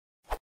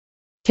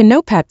Can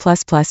Notepad++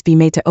 be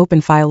made to open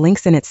file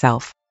links in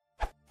itself?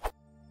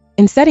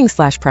 In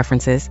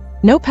Settings/Preferences,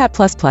 Notepad++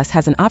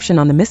 has an option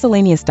on the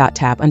Miscellaneous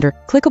tab under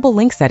Clickable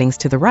Link Settings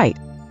to the right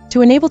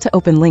to enable to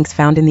open links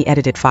found in the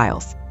edited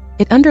files.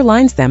 It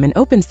underlines them and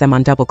opens them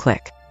on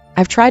double-click.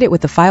 I've tried it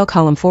with the file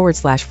column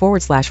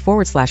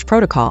 //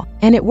 protocol,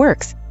 and it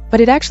works,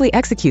 but it actually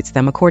executes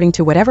them according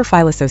to whatever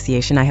file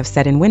association I have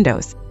set in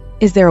Windows.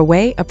 Is there a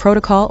way, a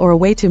protocol, or a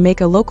way to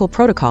make a local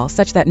protocol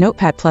such that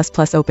Notepad++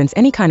 opens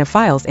any kind of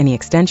files, any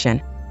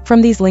extension,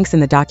 from these links in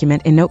the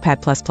document in Notepad++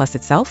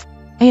 itself?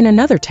 And in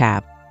another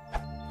tab,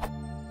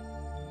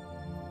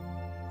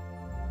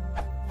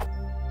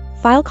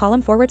 File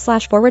column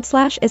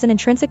 // is an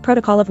intrinsic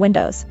protocol of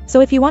Windows,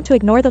 so if you want to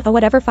ignore the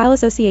whatever file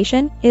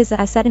association is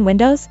as set in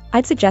Windows,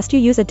 I'd suggest you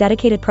use a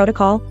dedicated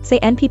protocol,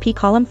 say npp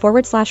column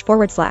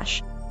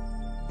 //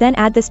 Then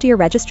add this to your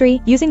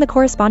registry using the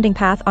corresponding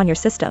path on your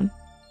system.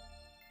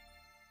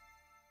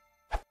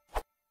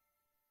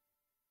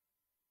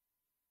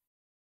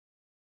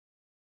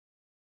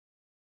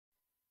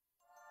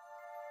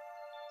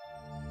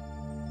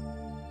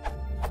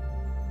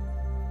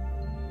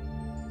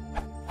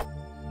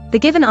 The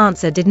given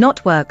answer did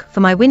not work for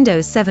my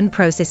Windows 7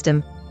 Pro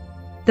system.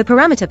 The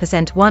parameter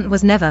 %1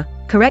 was never,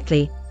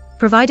 correctly,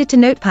 provided to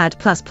Notepad++,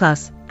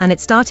 and it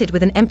started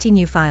with an empty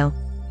new file.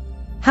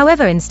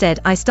 However, instead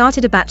I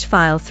started a batch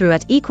file through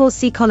 @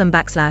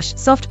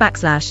 C:\soft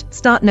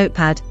start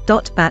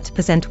notepad.bat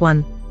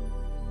 %1.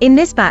 In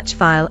this batch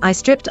file I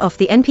stripped off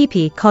the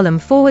npp column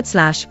 //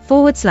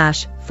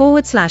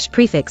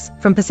 prefix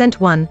from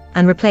 %1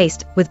 and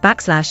replaced with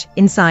 #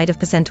 inside of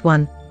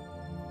 %1.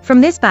 From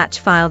this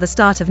batch file the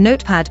start of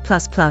Notepad++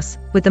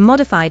 with the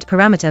modified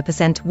parameter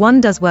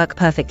 %1 does work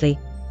perfectly.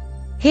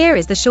 Here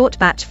is the short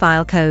batch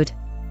file code.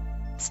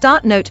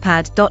 Start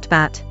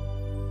notepad.bat.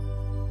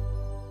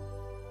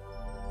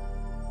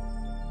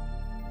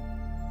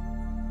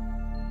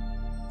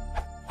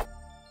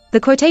 The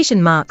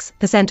quotation marks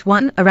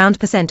 %1 around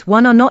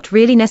 %1 are not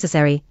really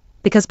necessary,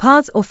 because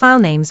paths or file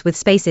names with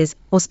spaces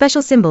or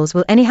special symbols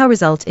will anyhow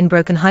result in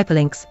broken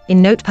hyperlinks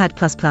in Notepad++.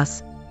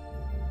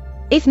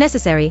 If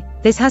necessary,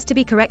 this has to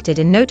be corrected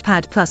in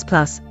Notepad++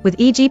 with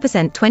e.g.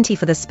 %20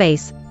 for the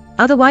space,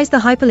 otherwise the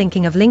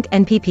hyperlinking of link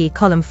npp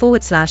column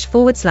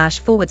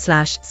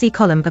 // c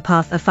column a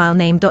path a file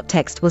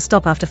name.txt will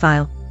stop after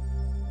file.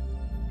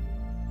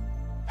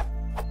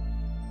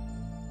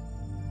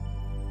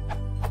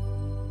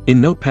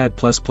 In Notepad++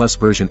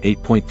 version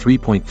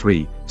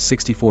 8.3.3,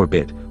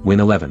 64-bit,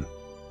 Win11.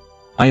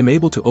 I am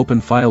able to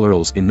open file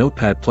URLs in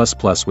Notepad++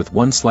 with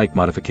one slight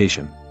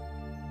modification.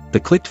 The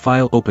clicked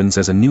file opens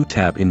as a new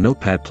tab in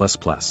Notepad++.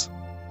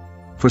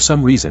 For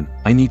some reason,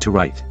 I need to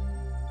write.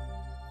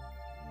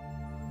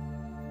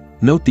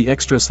 Note the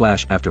extra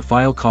slash after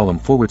file column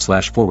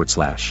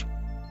 //.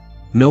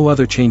 No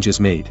other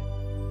changes made.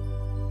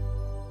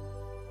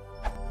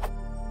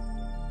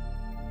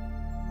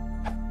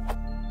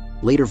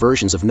 Later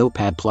versions of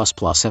Notepad++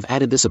 have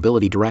added this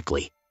ability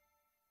directly.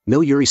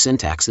 No URI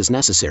syntax is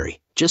necessary,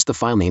 just the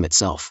file name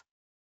itself.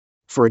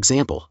 For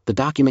example, the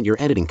document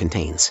you're editing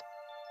contains.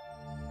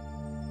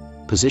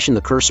 Position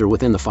the cursor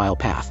within the file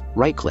path,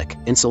 right-click,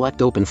 and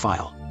select Open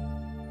File.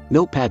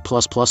 Notepad++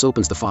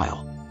 opens the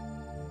file.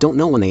 Don't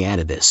know when they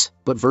added this,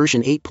 but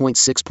version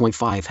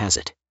 8.6.5 has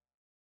it.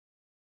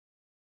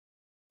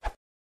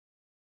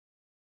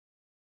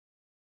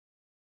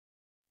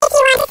 If you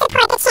want to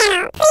support the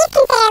channel, please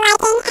consider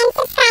liking